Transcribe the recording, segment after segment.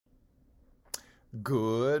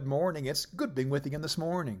Good morning. It's good being with you again this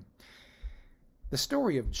morning. The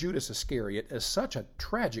story of Judas Iscariot is such a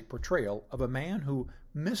tragic portrayal of a man who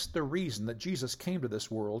missed the reason that Jesus came to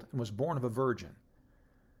this world and was born of a virgin.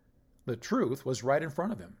 The truth was right in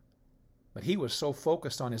front of him, but he was so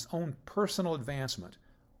focused on his own personal advancement,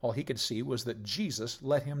 all he could see was that Jesus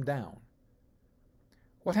let him down.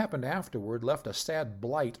 What happened afterward left a sad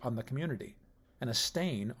blight on the community and a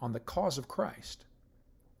stain on the cause of Christ.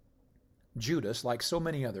 Judas, like so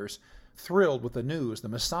many others, thrilled with the news the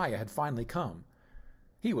Messiah had finally come.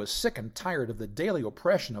 He was sick and tired of the daily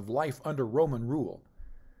oppression of life under Roman rule.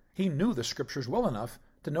 He knew the Scriptures well enough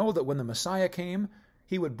to know that when the Messiah came,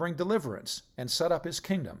 he would bring deliverance and set up his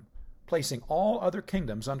kingdom, placing all other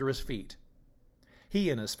kingdoms under his feet. He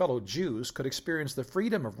and his fellow Jews could experience the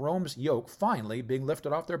freedom of Rome's yoke finally being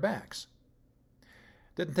lifted off their backs.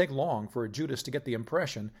 It didn't take long for Judas to get the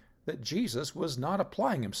impression that Jesus was not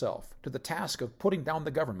applying himself to the task of putting down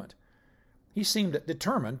the government. He seemed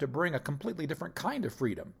determined to bring a completely different kind of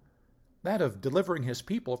freedom, that of delivering his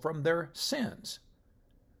people from their sins.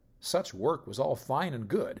 Such work was all fine and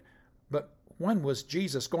good, but when was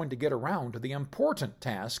Jesus going to get around to the important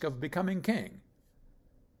task of becoming king?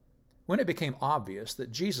 When it became obvious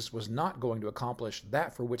that Jesus was not going to accomplish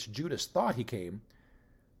that for which Judas thought he came,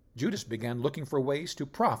 Judas began looking for ways to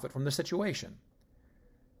profit from the situation.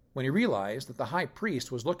 When he realized that the high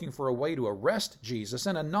priest was looking for a way to arrest Jesus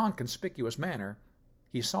in a non-conspicuous manner,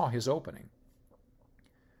 he saw his opening.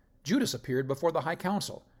 Judas appeared before the high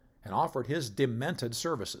council and offered his demented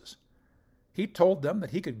services. He told them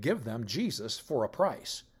that he could give them Jesus for a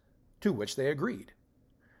price, to which they agreed.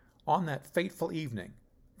 On that fateful evening,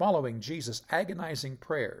 following Jesus' agonizing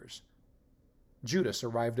prayers, Judas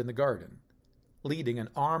arrived in the garden, leading an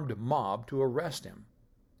armed mob to arrest him.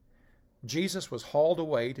 Jesus was hauled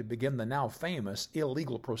away to begin the now famous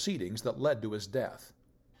illegal proceedings that led to his death.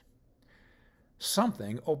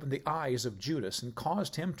 Something opened the eyes of Judas and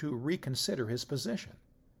caused him to reconsider his position.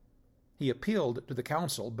 He appealed to the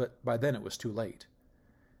council, but by then it was too late.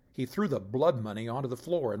 He threw the blood money onto the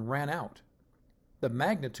floor and ran out. The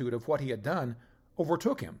magnitude of what he had done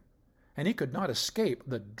overtook him, and he could not escape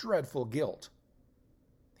the dreadful guilt.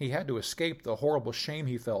 He had to escape the horrible shame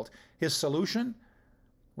he felt. His solution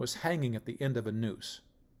was hanging at the end of a noose.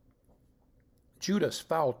 Judas'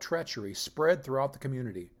 foul treachery spread throughout the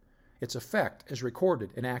community. Its effect is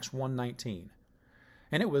recorded in Acts 1:19.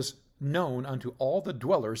 And it was known unto all the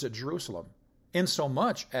dwellers at Jerusalem,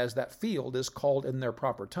 insomuch as that field is called in their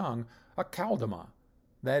proper tongue Akeldama,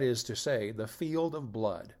 that is to say, the field of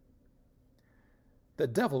blood. The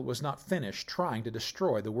devil was not finished trying to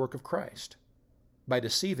destroy the work of Christ. By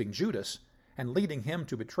deceiving Judas and leading him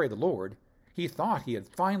to betray the Lord, he thought he had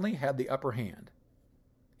finally had the upper hand.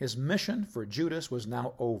 His mission for Judas was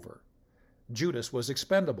now over. Judas was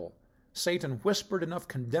expendable. Satan whispered enough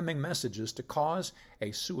condemning messages to cause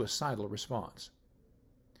a suicidal response.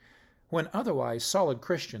 When otherwise solid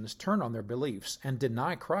Christians turn on their beliefs and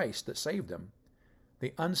deny Christ that saved them,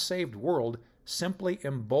 the unsaved world simply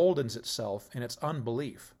emboldens itself in its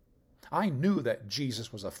unbelief. I knew that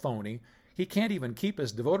Jesus was a phony. He can't even keep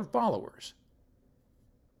his devoted followers.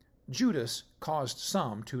 Judas caused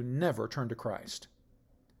some to never turn to Christ.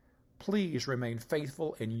 Please remain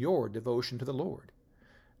faithful in your devotion to the Lord.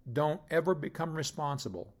 Don't ever become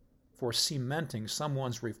responsible for cementing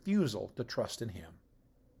someone's refusal to trust in Him.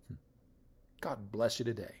 God bless you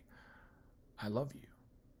today. I love you.